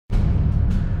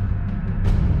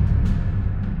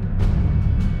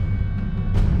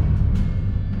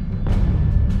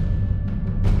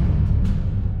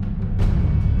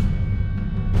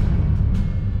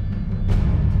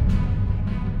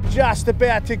just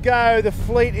about to go. The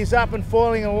fleet is up and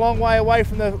foiling a long way away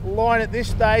from the line at this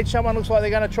stage. Someone looks like they're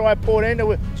going to try Port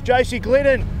Ender. It's Josie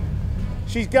Glidden.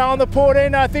 She's going the Port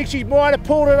Ender. I think she might have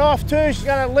pulled it off too. She's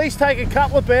going to at least take a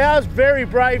couple of bows. Very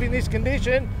brave in this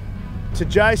condition. To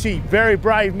Josie, very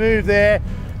brave move there.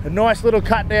 A nice little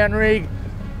cut down rig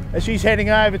as she's heading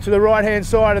over to the right hand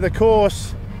side of the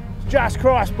course. Just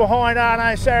crossed behind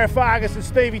Arno Saraphagas, and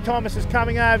Stevie Thomas is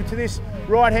coming over to this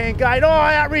right hand gate. Oh,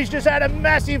 Outridge just had a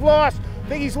massive loss. I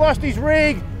think he's lost his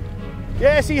rig.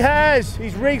 Yes, he has.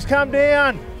 His rig's come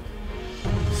down.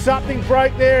 Something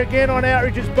broke there again on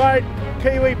Outridge's boat.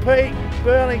 Kiwi Pete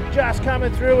Burling just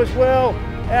coming through as well.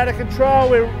 Out of control.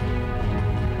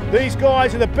 These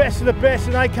guys are the best of the best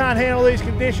and they can't handle these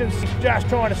conditions. Just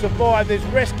trying to survive. There's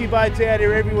rescue boats out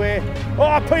here everywhere.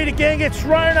 Oh, Pete again gets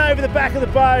thrown over the back of the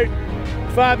boat.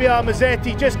 Fabio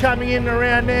Mazzetti just coming in and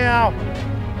around now.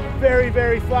 Very,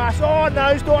 very fast. Oh,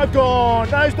 nosedive gone.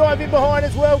 Nosedive in behind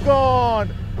as well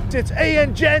gone. It's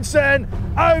Ian Jensen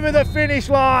over the finish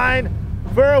line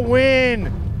for a win.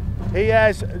 He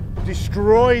has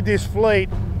destroyed this fleet.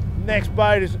 Next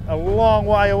boat is a long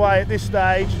way away at this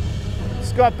stage.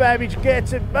 Scott Babbage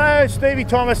gets it. Oh, Stevie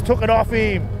Thomas took it off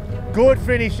him. Good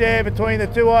finish there between the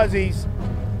two Aussies.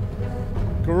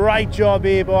 Great job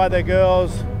here by the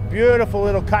girls. Beautiful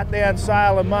little cut down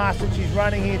sail and mast that she's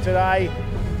running here today.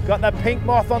 Got the pink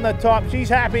Moth on the top. She's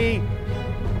happy.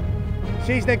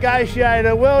 She's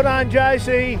negotiated. Well done,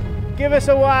 Josie. Give us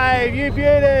a wave, you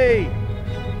beauty.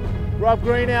 Rob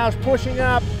Greenhouse pushing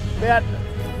up about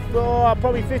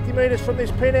probably 50 metres from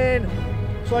this pin end.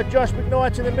 It's like Josh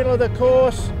McKnight's in the middle of the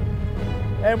course.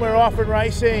 And we're off and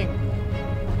racing.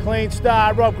 Clean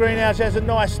start. Rob Greenhouse has a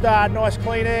nice start, nice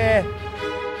clean air.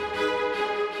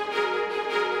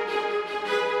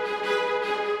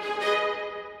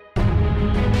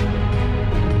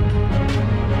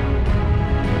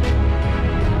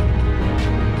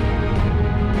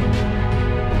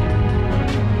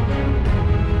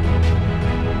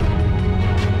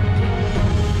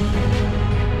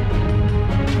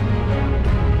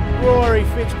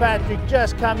 Fitzpatrick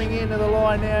just coming into the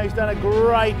line now. He's done a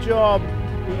great job.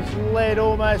 He's led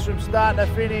almost from start to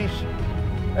finish.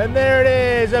 And there it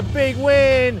is, a big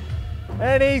win.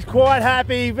 And he's quite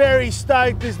happy, very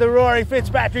stoked is the Rory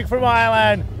Fitzpatrick from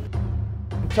Ireland.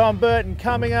 Tom Burton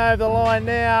coming over the line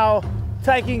now,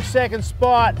 taking second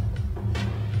spot.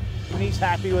 And he's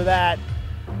happy with that.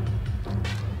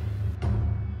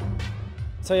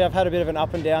 So yeah, I've had a bit of an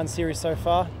up and down series so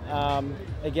far.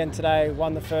 Again today,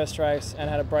 won the first race and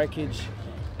had a breakage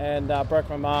and broke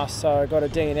my mast, so I got a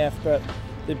DNF, but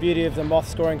the beauty of the Moth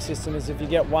scoring system is if you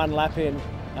get one lap in,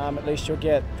 at least you'll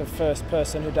get the first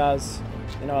person who does,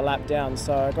 a lap down.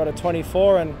 So I got a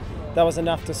 24 and that was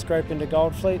enough to scrape into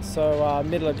Gold Fleet, so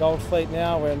middle of Gold Fleet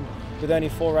now, and with only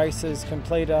 4 races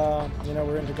complete,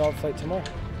 we're into Gold Fleet tomorrow.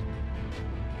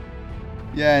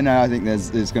 Yeah, no, I think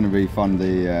there's going to be fun,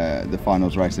 the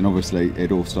finals race, and obviously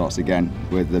it all starts again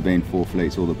with there being 4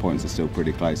 fleets. All the points are still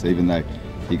pretty close, even though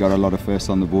you got a lot of firsts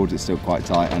on the board. It's still quite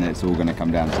tight, and it's all going to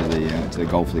come down to the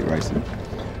Gold Fleet racing.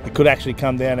 It could actually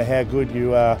come down to how good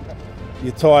you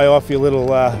tie off your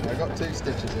little. I got 2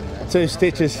 stitches in there. 2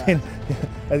 stitches in.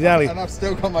 And I've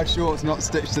still got my shorts not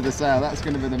stitched to the sail. That's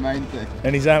going to be the main thing.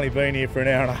 And he's only been here for an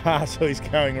hour and a half, so he's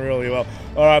going really well.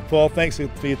 All right, Paul, thanks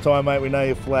for your time, mate. We know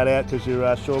you're flat out because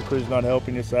your shore crew's not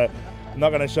helping you, so I'm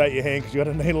not going to shake your hand because you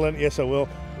got a needle in it. Yes, I will.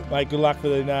 Mate, good luck for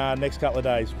the next couple of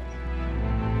days.